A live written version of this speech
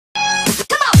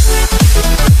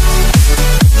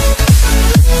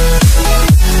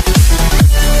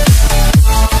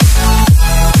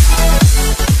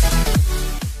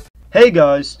Hey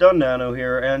guys, Stun Nano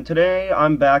here, and today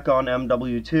I'm back on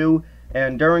MW2,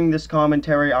 and during this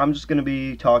commentary I'm just going to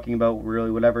be talking about really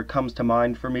whatever comes to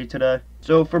mind for me today.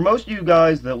 So for most of you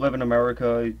guys that live in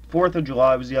America, 4th of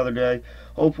July was the other day.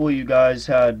 Hopefully you guys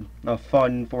had a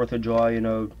fun 4th of July,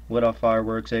 lit off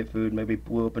fireworks, ate food, maybe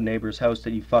blew up a neighbor's house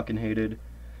that you fucking hated.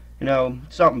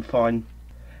 Something fun.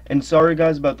 And sorry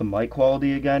guys about the mic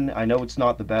quality again. I know it's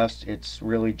not the best. It's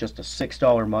really just a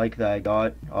 $6 mic that I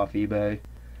got off eBay.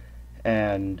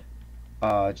 And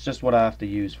it's just what I have to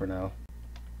use for now.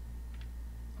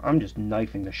 I'm just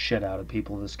knifing the shit out of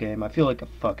people this game. I feel like a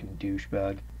fucking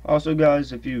douchebag. Also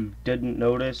guys, if you didn't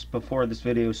notice, before this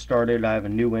video started I have a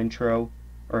new intro.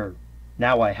 Or,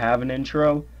 now I have an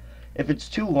intro. If it's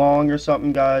too long or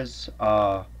something guys,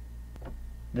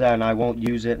 then I won't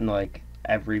use it in like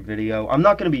every video. I'm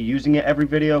not going to be using it every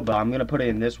video, but I'm going to put it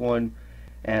in this one.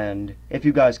 And if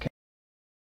you guys can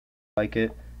like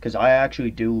it, because I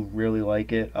actually do really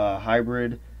like it.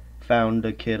 Hybrid found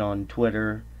a kid on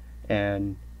Twitter,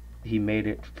 and he made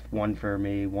it one for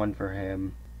me, one for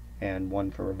him, and one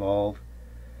for Revolve.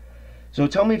 So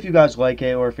tell me if you guys like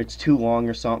it, or if it's too long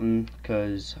or something,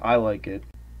 because I like it.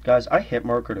 Guys, I hit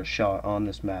markered a shot on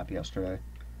this map yesterday.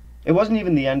 It wasn't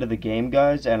even the end of the game,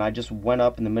 guys, and I just went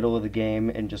up in the middle of the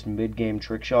game and just mid-game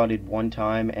trick-shotted one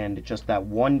time, and just that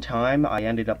one time, I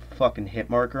ended up fucking hit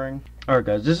markering. Alright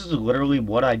guys, this is literally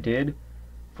what I did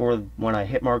for when I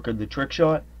hit markered the trick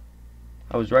shot.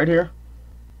 I was right here.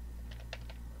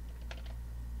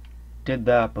 Did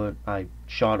that, but I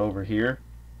shot over here.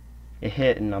 It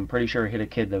hit, and I'm pretty sure it hit a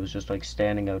kid that was just like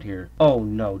standing out here. Oh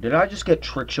no, did I just get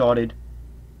trick-shotted?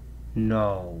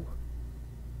 No.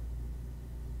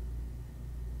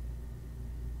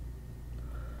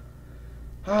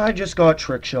 I just got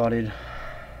trick-shotted.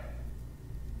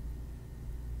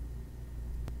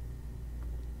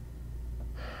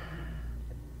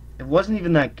 It wasn't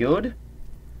even that good,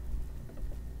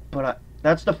 but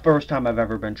that's the first time I've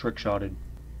ever been trick-shotted.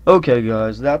 Okay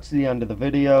guys, that's the end of the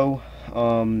video.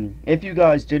 If you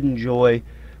guys did enjoy,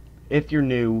 if you're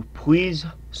new, please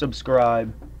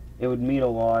subscribe. It would mean a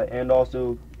lot. And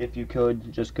also, if you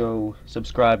could, just go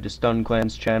subscribe to Stun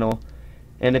Clan's channel.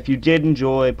 And if you did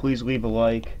enjoy, please leave a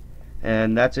like.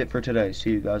 And that's it for today.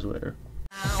 See you guys later.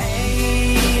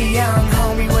 Hey, young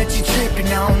homie, what you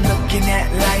tripping on? Looking at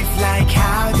life like,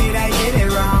 how did I get it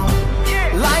wrong?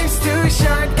 Life's too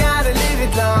short, gotta live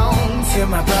it long. To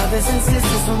my brothers and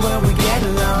sisters from where we get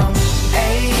along.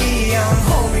 Hey, young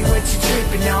homie, what you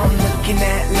tripping on? Looking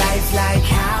at life like,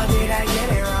 how did